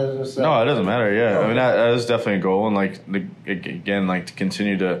you want to edit this out. No, it doesn't matter. Yeah, Okay. I mean that is definitely a goal, and to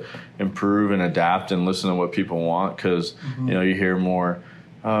continue to improve and adapt and listen to what people want, because you hear more.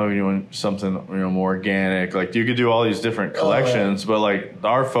 Oh, you want something more organic. Like you could do all these different collections, but like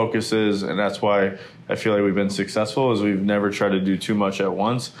our focus is, and that's why I feel like we've been successful, is we've never tried to do too much at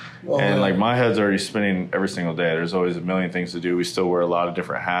once. Like my head's already spinning every single day. There's always a million things to do. We still wear a lot of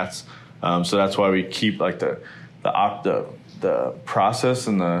different hats, so that's why we keep like the process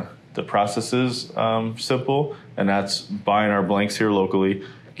and the processes simple, and that's buying our blanks here locally,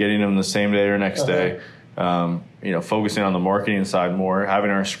 getting them the same day or next day. Focusing on the marketing side more, having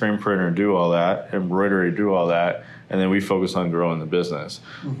our screen printer do all that, embroidery do all that, and then we focus on growing the business.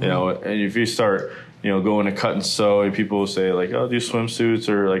 And if you start, going to cut and sew, people will say like, oh, do swimsuits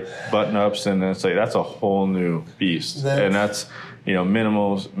or like button ups, and it's like that's a whole new beast. And that's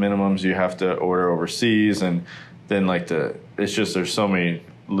minimums you have to order overseas, and then it's just there's so many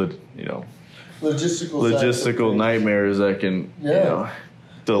logistical nightmares that can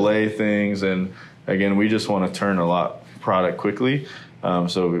delay things. And again, we just want to turn a lot product quickly,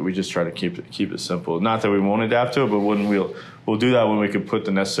 so we just try to keep it simple. Not that we won't adapt to it, but we'll do that when we can put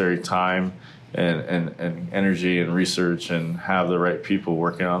the necessary time and energy and research and have the right people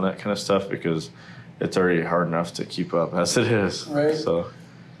working on that kind of stuff, because it's already hard enough to keep up as it is. Right. So,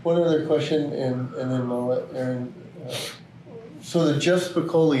 one other question, and then I'll let Aaron. So the Jeff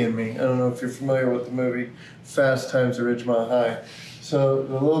Spicoli and Me. I don't know if you're familiar with the movie Fast Times at Ridgemont High. So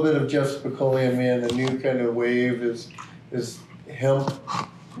a little bit of Jeff Spicoli and Me, and the new kind of wave is hemp.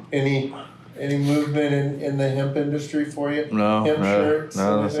 Any movement in the hemp industry for you? No, hemp shirts?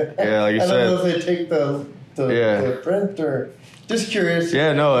 No. Yeah, like you said. I don't know if they take the print, or just curious.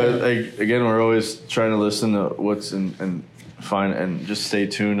 Yeah, no. Again, we're always trying to listen to what's and find and just stay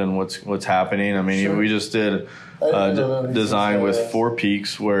tuned on what's happening. I mean, we just did design with Four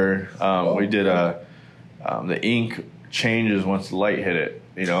Peaks where we did the ink changes once the light hit it,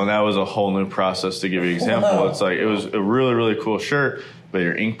 and that was a whole new process. To give you an example, it's like it was a really, really cool shirt, but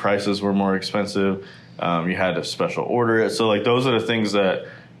your ink prices were more expensive. You had to special order it. So like those are the things that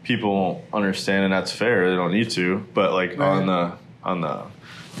people won't understand, and that's fair. They don't need to, but like on the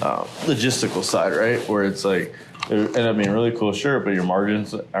logistical side, right, where it's like it ended up being a really cool shirt, but your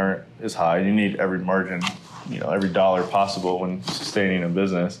margins aren't as high. You need every margin, every dollar possible when sustaining a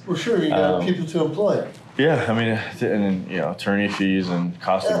business. Well, sure, you got people to employ. Yeah, I mean, and then, attorney fees and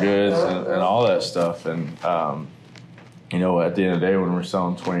cost of goods and all that stuff. And, at the end of the day, when we're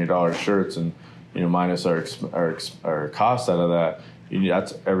selling $20 shirts and, minus our cost out of that,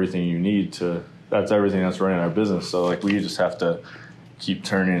 that's everything you need that's everything that's running our business. So like we just have to keep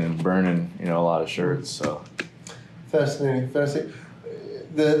turning and burning, a lot of shirts. So fascinating.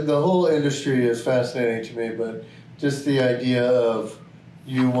 The whole industry is fascinating to me, but just the idea of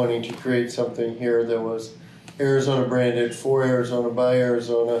you wanting to create something here that was Arizona branded for Arizona by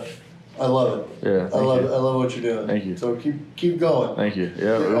Arizona. I love it. Yeah, I love what you're doing. Thank you. So keep going. Thank you.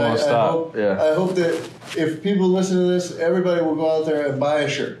 Yeah, we won't stop. I hope that if people listen to this, everybody will go out there and buy a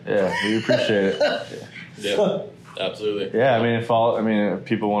shirt. Yeah, we appreciate it. Yeah, absolutely. Yeah, if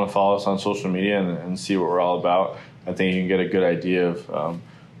people want to follow us on social media and see what we're all about, I think you can get a good idea of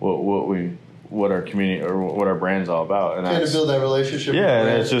what our community or what our brand's all about. And to build that relationship. Yeah,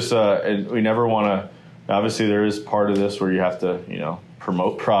 and it's just we never want to. Obviously, there is part of this where you have to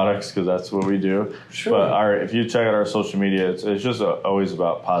promote products because that's what we do. Sure. But if you check out our social media, it's just always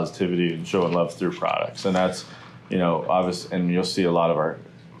about positivity and showing love through products, and that's obvious. And you'll see a lot of our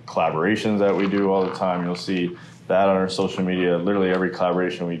collaborations that we do all the time. You'll see that on our social media. Literally every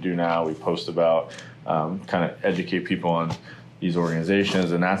collaboration we do now, we post about, kind of educate people on these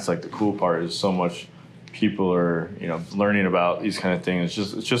organizations, and that's like the cool part is so much people are learning about these kind of things.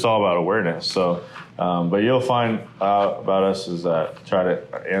 It's just all about awareness. So, but you'll find out about us is that try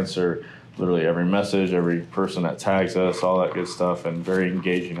to answer literally every message, every person that tags us, all that good stuff, and very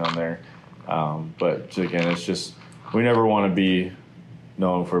engaging on there. But again, it's just we never want to be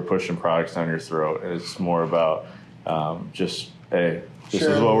known for pushing products down your throat. It's more about just hey, this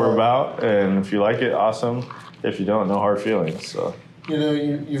is what we're about, and if you like it, awesome. If you don't, no hard feelings. So.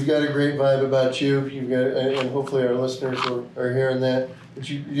 You've got a great vibe about you. You've got, and hopefully our listeners are hearing that. But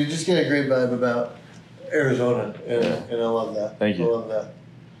you just get a great vibe about Arizona, and I love that. Thank you. I love that.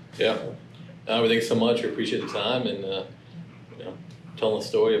 Yeah. Thanks so much. I appreciate the time and telling the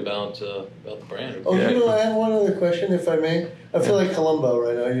story about the brand. Oh, I have one other question, if I may. I feel like Columbo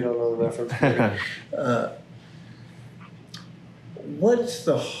right now. You don't know the reference. What's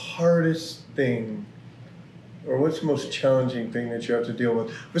the hardest thing? Or what's the most challenging thing that you have to deal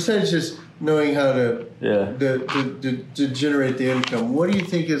with besides just knowing how to generate the income? What do you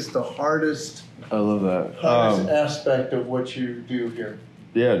think is the hardest? I love that. Hardest aspect of what you do here?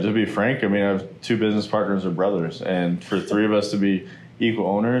 Yeah, to be frank, I have two business partners are brothers, and for three of us to be equal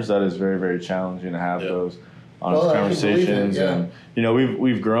owners, that is very, very challenging to have those honest conversations. And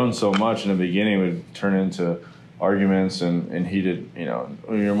we've grown so much. In the beginning, it would turn into arguments and heated,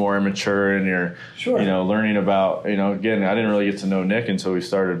 when you're more immature and you're, learning about, again, I didn't really get to know Nick until we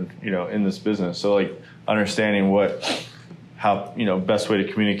started, in this business. So like understanding how best way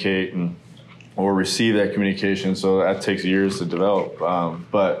to communicate or receive that communication. So that takes years to develop.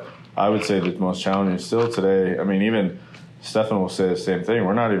 But I would say the most challenging still today, even Stefan will say the same thing.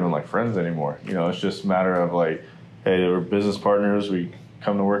 We're not even like friends anymore. It's just a matter of like, hey, we're business partners. We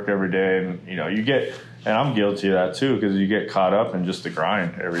come to work every day and, you get, and I'm guilty of that too, because you get caught up in just the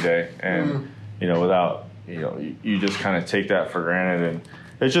grind every day, and without you just kind of take that for granted, and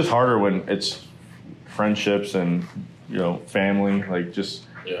it's just harder when it's friendships and family. Like just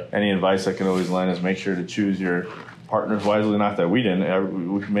any advice I can always lend is make sure to choose your partners wisely. Not that we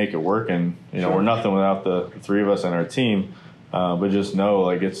didn't, we can make it work, and we're nothing without the three of us and our team. But just know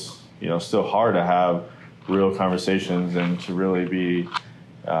like it's still hard to have real conversations and to really be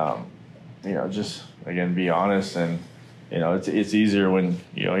just. Again, be honest, and it's easier when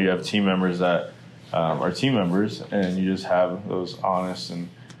you have team members that are team members, and you just have those honest and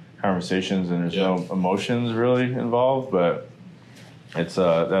conversations, and there's no emotions really involved. But it's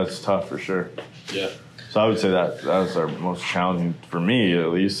that's tough for sure. Yeah. So I would say that was our most challenging for me, at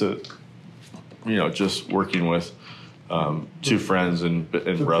least. Just working with two friends and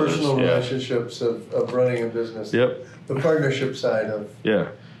brothers. The personal relationships of running a business. Yep. The partnership side of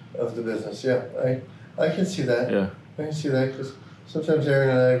the business. Yeah, I can see that. Yeah. I can see that because sometimes Aaron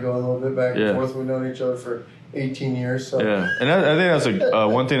and I go a little bit back and forth. We've known each other for 18 years. So. Yeah, and I think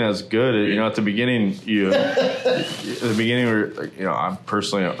that's one thing that's good. At the beginning, I'm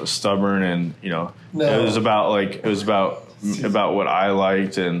personally stubborn, and it was about what I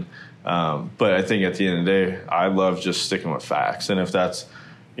liked, and but I think at the end of the day, I love just sticking with facts, and if that's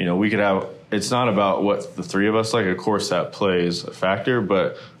we could have. It's not about what the three of us like. Of course, that plays a factor,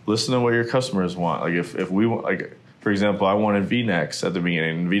 but listen to what your customers want. Like if we want, like for example, I wanted V-necks at the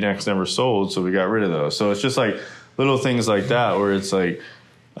beginning, and V-necks never sold, so we got rid of those. So it's just like little things like that where it's like,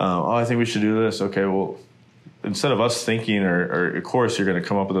 I think we should do this. Okay, well, instead of us thinking, or of course you're going to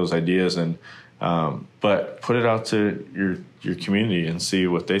come up with those ideas, and But put it out to your community and see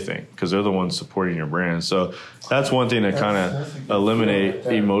what they think, because they're the ones supporting your brand. So that's one thing that kind of eliminate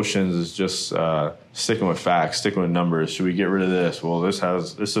emotions, is just sticking with facts, sticking with numbers. Should we get rid of this? Well, this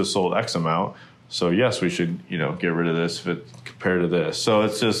has sold X amount, so yes, we should get rid of this if it compared to this. So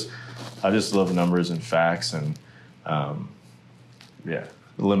it's just, I just love numbers and facts, and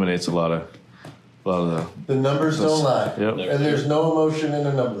eliminates a lot of The numbers don't lie. Yep. And there's no emotion in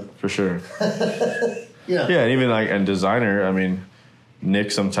a number. For sure. Yeah. Yeah, and even and designer, I mean,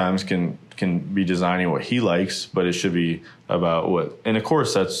 Nick sometimes can be designing what he likes, but it should be about what, and of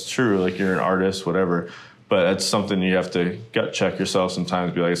course that's true, like you're an artist, whatever, but that's something you have to gut check yourself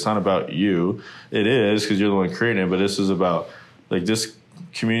sometimes, be like, it's not about you. It is, because you're the one creating it, but this is about, like, this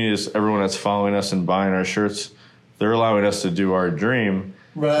community is everyone that's following us and buying our shirts. They're allowing us to do our dream,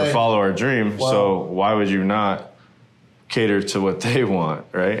 right, or follow our dream. Wow. So why would you not cater to what they want,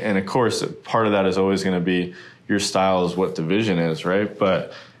 right? And of course, part of that is always going to be your style is what the vision is, right?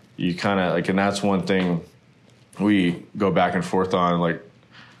 But you kind of and that's one thing we go back and forth on,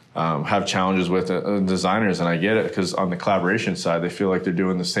 have challenges with designers, and I get it, because on the collaboration side, they feel like they're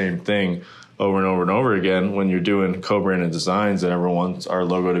doing the same thing over and over and over again. When you're doing co-branded designs, and everyone wants our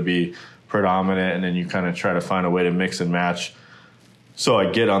logo to be predominant, and then you kind of try to find a way to mix and match. So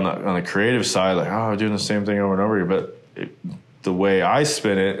I get on the creative side, we're doing the same thing over and over again, but the way I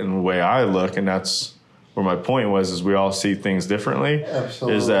spin it and the way I look, and that's where my point was, is we all see things differently.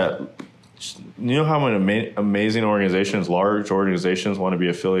 Absolutely. Is that, how many amazing organizations, large organizations, want to be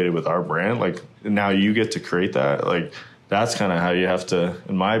affiliated with our brand? Now you get to create that. That's kind of how you have to,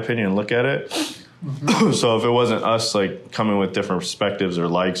 in my opinion, look at it. Mm-hmm. So if it wasn't us coming with different perspectives or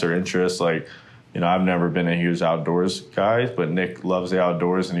likes or interests, I've never been a huge outdoors guy, but Nick loves the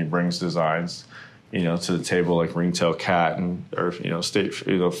outdoors, and he brings designs to the table, like ringtail cat or state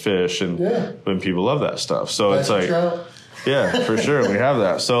fish, and when people love that stuff. So it's yeah, for sure, we have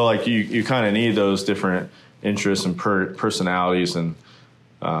that. So you kind of need those different interests and personalities, and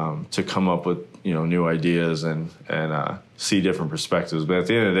to come up with new ideas and see different perspectives. But at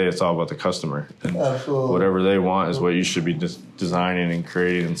the end of the day, it's all about the customer, and absolutely, whatever they want is what you should be designing and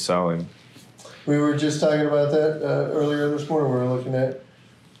creating and selling. We were just talking about that earlier this morning. We were looking at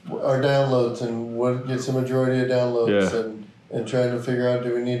our downloads and what gets the majority of downloads, and trying to figure out,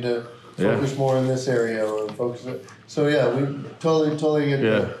 do we need to focus more in this area or focus it. So we totally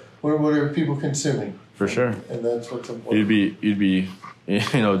get what are people consuming? For sure. And that's what's important. You'd be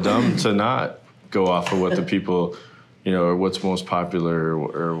dumb to not go off of what the people or what's most popular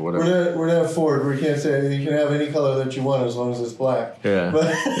or whatever. We're not Ford. We can't say you can have any color that you want as long as it's black. Yeah.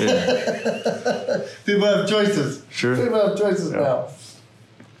 But people have choices. Sure. People have choices now.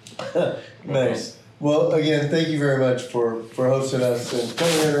 Nice. Well, again, thank you very much for hosting us and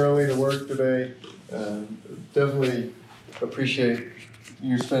coming in early to work today. Definitely appreciate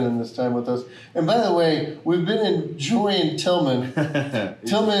you spending this time with us. And by the way, we've been enjoying Tillman.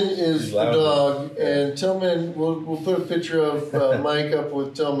 Tillman is the dog, and Tillman, we'll put a picture of Mike up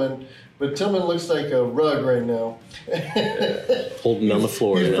with Tillman. But Tillman looks like a rug right now. Holding on the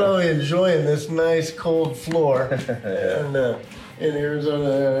floor. He's probably enjoying this nice cold floor. And in Arizona,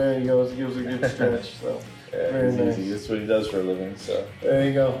 there he goes. Gives a good stretch. So very nice. Easy. That's what he does for a living. So there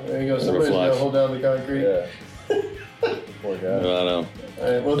you go. Somebody's got to hold down the concrete. Yeah. Poor guy. I know.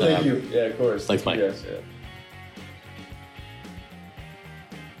 All right. Well, thank you. Yeah, of course. Thanks, Mike. Yes, yeah.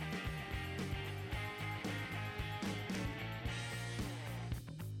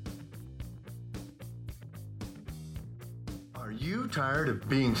 Are you tired of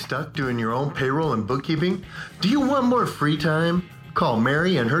being stuck doing your own payroll and bookkeeping? Do you want more free time? Call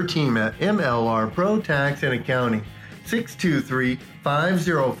Mary and her team at MLR Pro Tax and Accounting,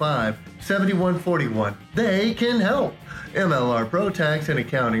 623-505-7141. They can help. MLR Pro Tax and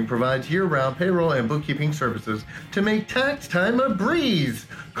Accounting provides year-round payroll and bookkeeping services to make tax time a breeze.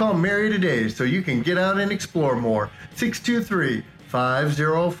 Call Mary today so you can get out and explore more.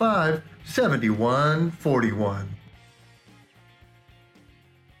 623-505-7141.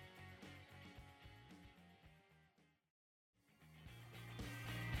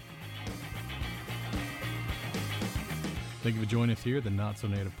 Thank you for joining us here at the Not So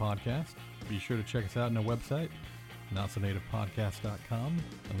Native Podcast. Be sure to check us out on our website, notsonativepodcast.com,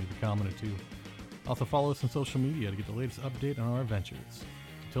 and leave a comment or two. Also follow us on social media to get the latest update on our adventures.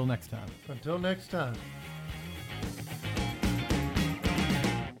 Until next time. Until next time.